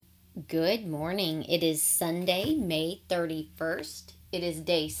Good morning. It is Sunday, May 31st. It is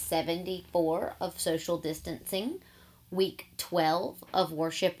day 74 of social distancing, week 12 of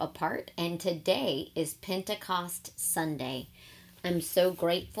worship apart, and today is Pentecost Sunday. I'm so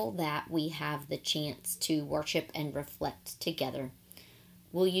grateful that we have the chance to worship and reflect together.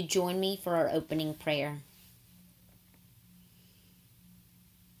 Will you join me for our opening prayer?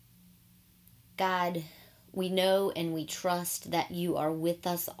 God, we know and we trust that you are with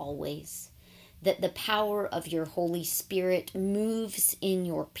us always, that the power of your Holy Spirit moves in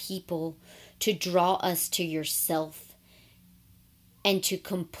your people to draw us to yourself and to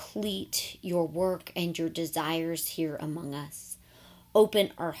complete your work and your desires here among us.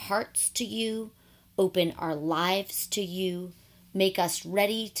 Open our hearts to you, open our lives to you, make us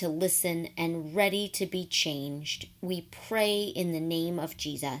ready to listen and ready to be changed. We pray in the name of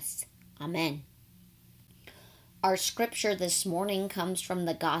Jesus. Amen. Our scripture this morning comes from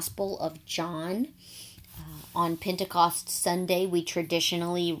the Gospel of John. On Pentecost Sunday, we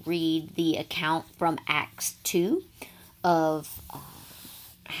traditionally read the account from Acts 2 of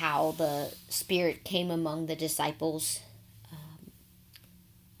how the Spirit came among the disciples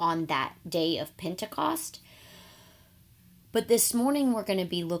on that day of Pentecost. But this morning, we're going to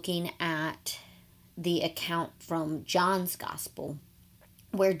be looking at the account from John's Gospel,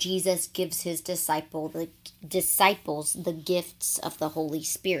 where Jesus gives his disciples the gifts of the Holy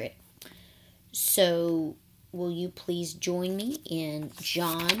Spirit. So, will you please join me in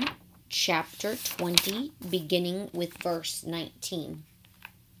John chapter 20, beginning with verse 19.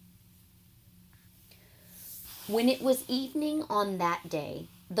 When it was evening on that day,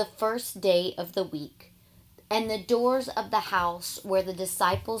 the first day of the week, and the doors of the house where the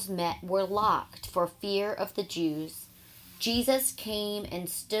disciples met were locked for fear of the Jews, Jesus came and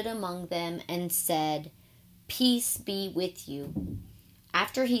stood among them and said, "Peace be with you."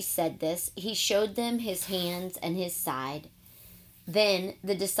 After he said this, he showed them his hands and his side. Then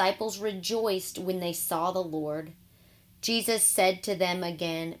the disciples rejoiced when they saw the Lord. Jesus said to them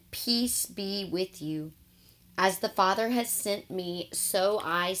again, "Peace be with you. As the Father has sent me, so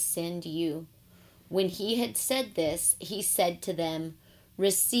I send you." When he had said this, he said to them,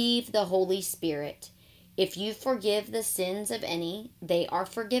 "Receive the Holy Spirit. If you forgive the sins of any, they are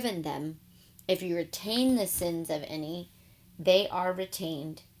forgiven them. If you retain the sins of any, they are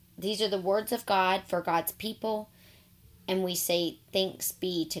retained." These are the words of God for God's people, and we say thanks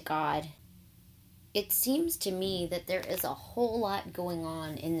be to God. It seems to me that there is a whole lot going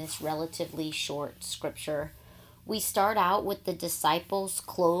on in this relatively short scripture. We start out with the disciples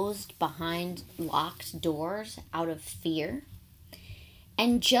closed behind locked doors out of fear.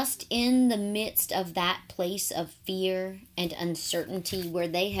 And just in the midst of that place of fear and uncertainty where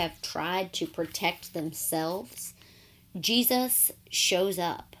they have tried to protect themselves, Jesus shows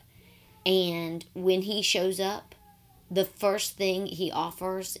up. And when he shows up, the first thing he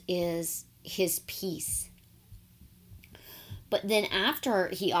offers is his peace. But then after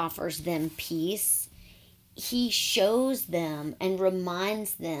he offers them peace, he shows them and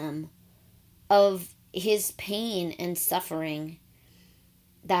reminds them of his pain and suffering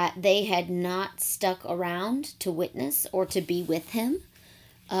that they had not stuck around to witness or to be with him,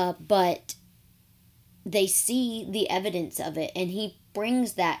 but they see the evidence of it, and he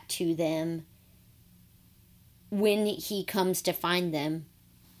brings that to them when he comes to find them,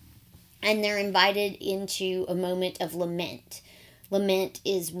 and they're invited into a moment of lament. Lament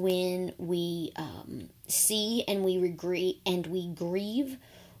is when we see and we grieve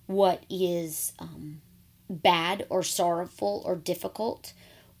what is bad or sorrowful or difficult,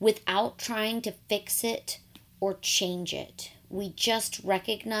 without trying to fix it or change it. We just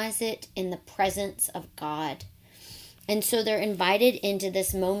recognize it in the presence of God. And so they're invited into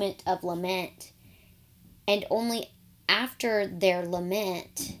this moment of lament. And only after their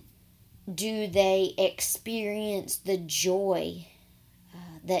lament do they experience the joy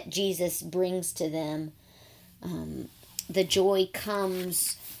that Jesus brings to them. The joy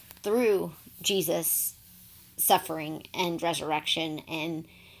comes through Jesus' suffering and resurrection, and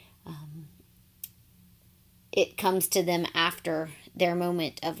it comes to them after their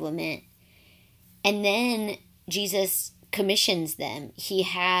moment of lament. And then Jesus commissions them. He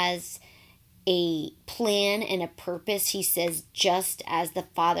has a plan and a purpose. He says, "Just as the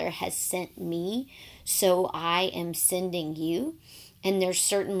Father has sent me, so I am sending you." And there's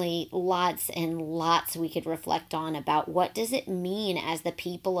certainly lots and lots we could reflect on about what does it mean as the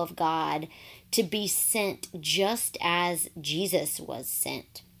people of God to be sent just as Jesus was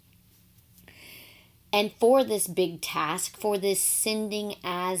sent. And for this big task, for this sending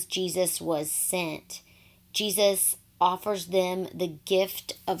as Jesus was sent, Jesus offers them the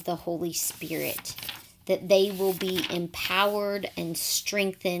gift of the Holy Spirit, that they will be empowered and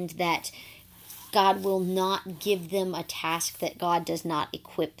strengthened, that God will not give them a task that God does not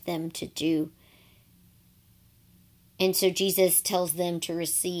equip them to do. And so Jesus tells them to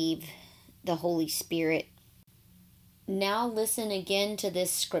receive the Holy Spirit. Now listen again to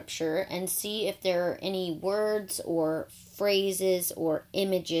this scripture and see if there are any words or phrases or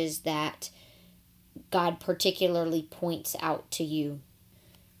images that God particularly points out to you.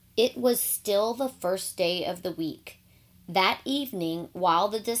 It was still the first day of the week. That evening, while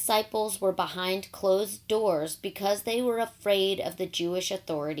the disciples were behind closed doors because they were afraid of the Jewish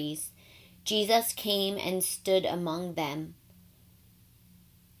authorities, Jesus came and stood among them.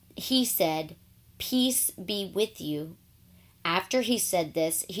 He said, "Peace be with you." After he said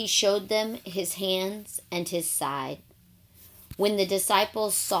this, he showed them his hands and his side. When the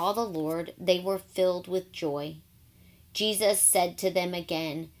disciples saw the Lord, they were filled with joy. Jesus said to them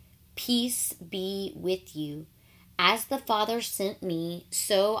again, "Peace be with you. As the Father sent me,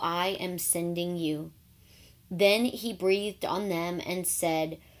 so I am sending you." Then he breathed on them and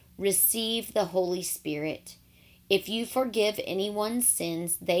said, "Receive the Holy Spirit. If you forgive anyone's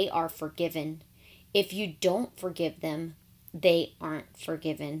sins, they are forgiven. If you don't forgive them, they aren't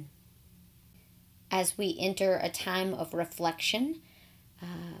forgiven." As we enter a time of reflection,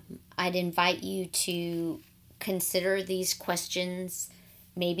 I'd invite you to consider these questions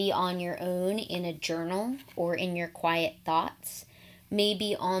maybe on your own in a journal or in your quiet thoughts,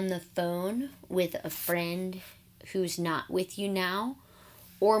 maybe on the phone with a friend who's not with you now,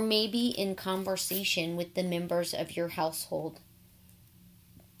 or maybe in conversation with the members of your household.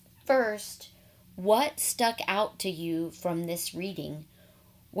 First, what stuck out to you from this reading?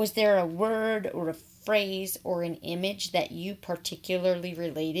 Was there a word or a phrase or an image that you particularly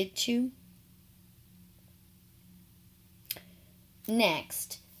related to?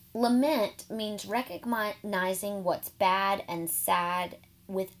 Next, lament means recognizing what's bad and sad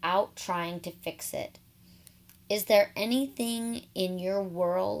without trying to fix it. Is there anything in your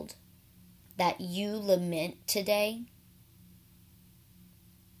world that you lament today?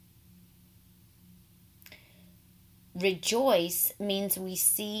 Rejoice means we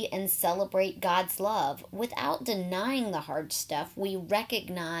see and celebrate God's love. Without denying the hard stuff, we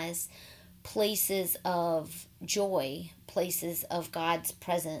recognize places of joy, places of God's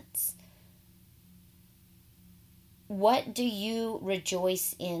presence. What do you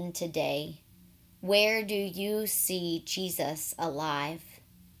rejoice in today? Where do you see Jesus alive?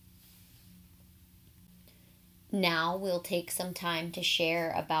 Now we'll take some time to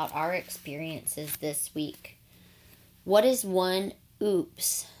share about our experiences this week. What is one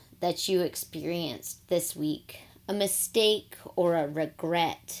oops that you experienced this week? A mistake or a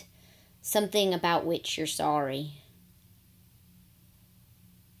regret? Something about which you're sorry?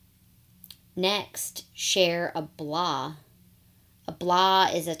 Next, share a blah. A blah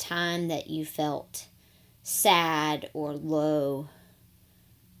is a time that you felt sad or low.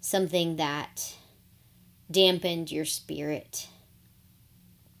 Something that dampened your spirit.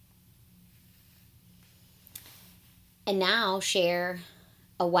 And now share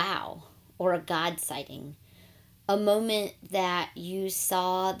a wow or a God sighting. A moment that you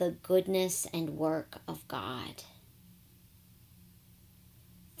saw the goodness and work of God.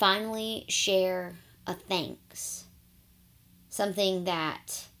 Finally, share a thanks. Something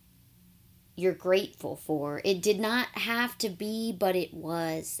that you're grateful for. It did not have to be, but it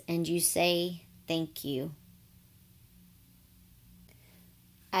was. And you say thank you.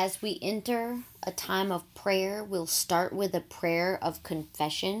 As we enter a time of prayer, we'll start with a prayer of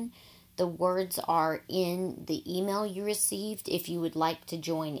confession. The words are in the email you received if you would like to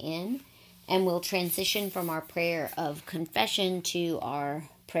join in. And we'll transition from our prayer of confession to our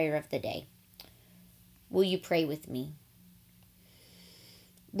prayer of the day. Will you pray with me?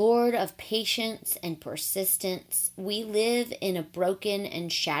 Lord of patience and persistence, we live in a broken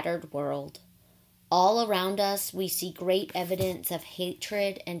and shattered world. All around us, we see great evidence of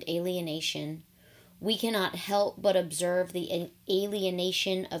hatred and alienation. We cannot help but observe the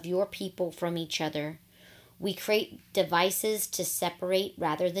alienation of your people from each other. We create devices to separate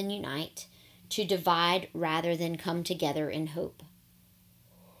rather than unite, to divide rather than come together in hope.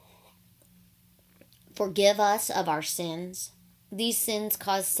 Forgive us of our sins. These sins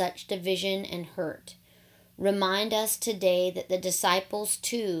cause such division and hurt. Remind us today that the disciples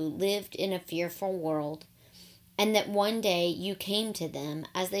too lived in a fearful world, and that one day you came to them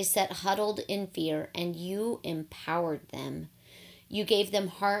as they sat huddled in fear, and you empowered them. You gave them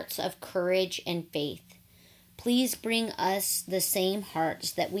hearts of courage and faith. Please bring us the same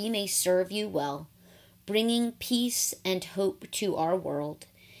hearts that we may serve you well. bringing peace and hope to our world.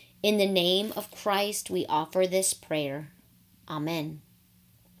 In the name of Christ, we offer this prayer. Amen.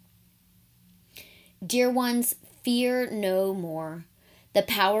 Dear ones, fear no more. The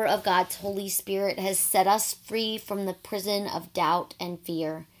power of God's Holy Spirit has set us free from the prison of doubt and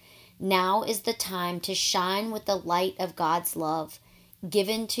fear. Now is the time to shine with the light of God's love,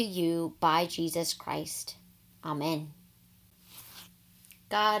 given to you by Jesus Christ. Amen.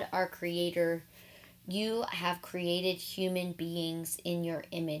 God, our Creator, you have created human beings in your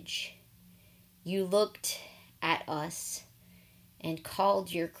image. You looked at us and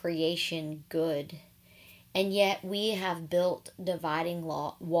called your creation good. And yet we have built dividing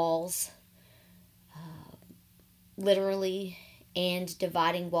walls, literally, and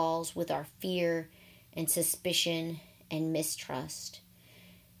dividing walls with our fear and suspicion and mistrust.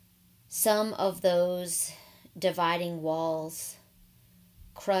 Some of those dividing walls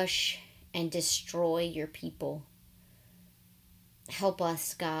crush and destroy your people. Help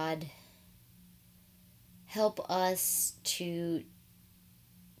us, God. Help us to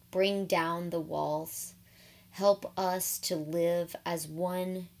bring down the walls. Help us to live as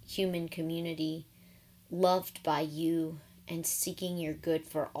one human community, loved by you and seeking your good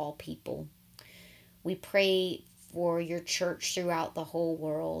for all people. We pray for your church throughout the whole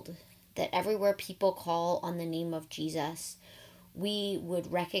world, that everywhere people call on the name of Jesus, we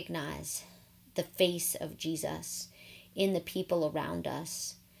would recognize the face of Jesus in the people around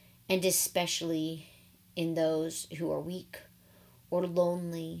us, and especially in those who are weak or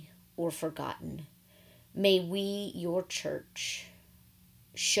lonely or forgotten. May we, your church,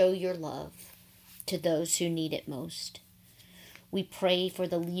 show your love to those who need it most. We pray for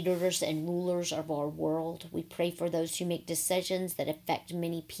the leaders and rulers of our world. We pray for those who make decisions that affect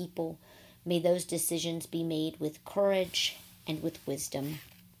many people. May those decisions be made with courage and with wisdom.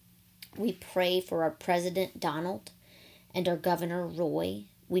 We pray for our President Donald and our Governor Roy.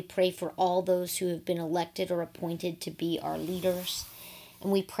 We pray for all those who have been elected or appointed to be our leaders.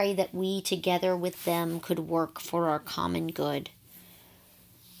 And we pray that we, together with them, could work for our common good.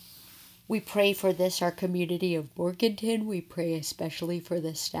 We pray for our community of Morganton. We pray especially for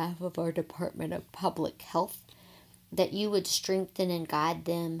the staff of our Department of Public Health, that you would strengthen and guide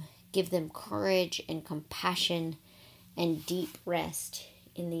them, give them courage and compassion and deep rest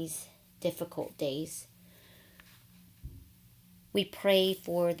in these difficult days. We pray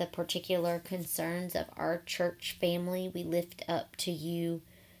for the particular concerns of our church family. We lift up to you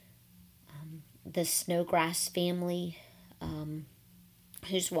the Snowgrass family,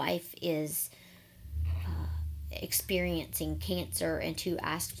 whose wife is experiencing cancer and who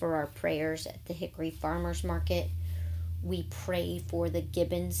asked for our prayers at the Hickory Farmers Market. We pray for the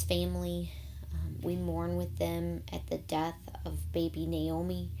Gibbons family. We mourn with them at the death of baby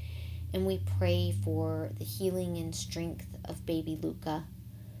Naomi. And we pray for the healing and strength of baby Luca.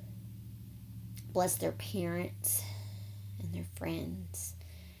 Bless their parents and their friends.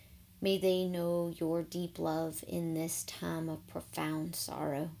 May they know your deep love in this time of profound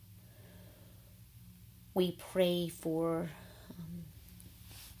sorrow. We pray for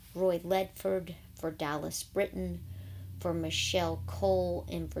Roy Ledford, for Dallas Britton, for Michelle Cole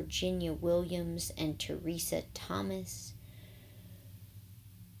and Virginia Williams and Teresa Thomas.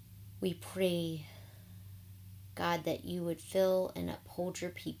 We pray, God, that you would fill and uphold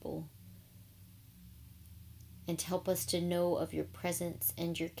your people and help us to know of your presence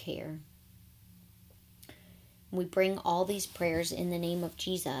and your care. We bring all these prayers in the name of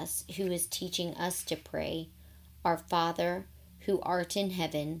Jesus, who is teaching us to pray, Our Father, who art in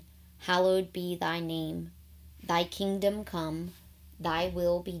heaven, hallowed be thy name. Thy kingdom come, thy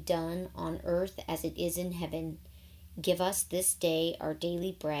will be done on earth as it is in heaven. Give us this day our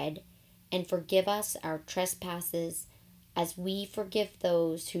daily bread, and forgive us our trespasses, as we forgive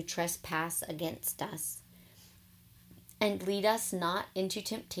those who trespass against us. And lead us not into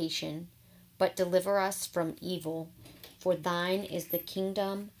temptation, but deliver us from evil. For thine is the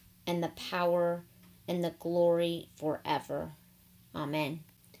kingdom, and the power, and the glory forever. Amen.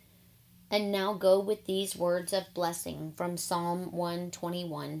 And now go with these words of blessing from Psalm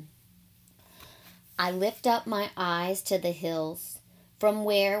 121. I lift up my eyes to the hills. From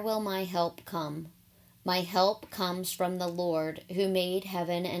where will my help come? My help comes from the Lord, who made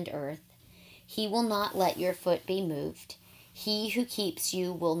heaven and earth. He will not let your foot be moved. He who keeps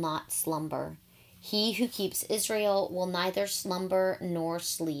you will not slumber. He who keeps Israel will neither slumber nor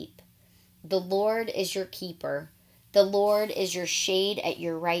sleep. The Lord is your keeper. The Lord is your shade at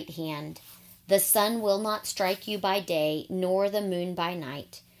your right hand. The sun will not strike you by day, nor the moon by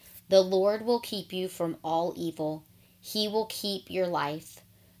night. The Lord will keep you from all evil. He will keep your life.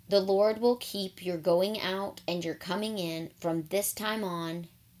 The Lord will keep your going out and your coming in from this time on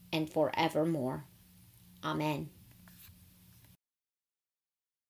and forevermore. Amen.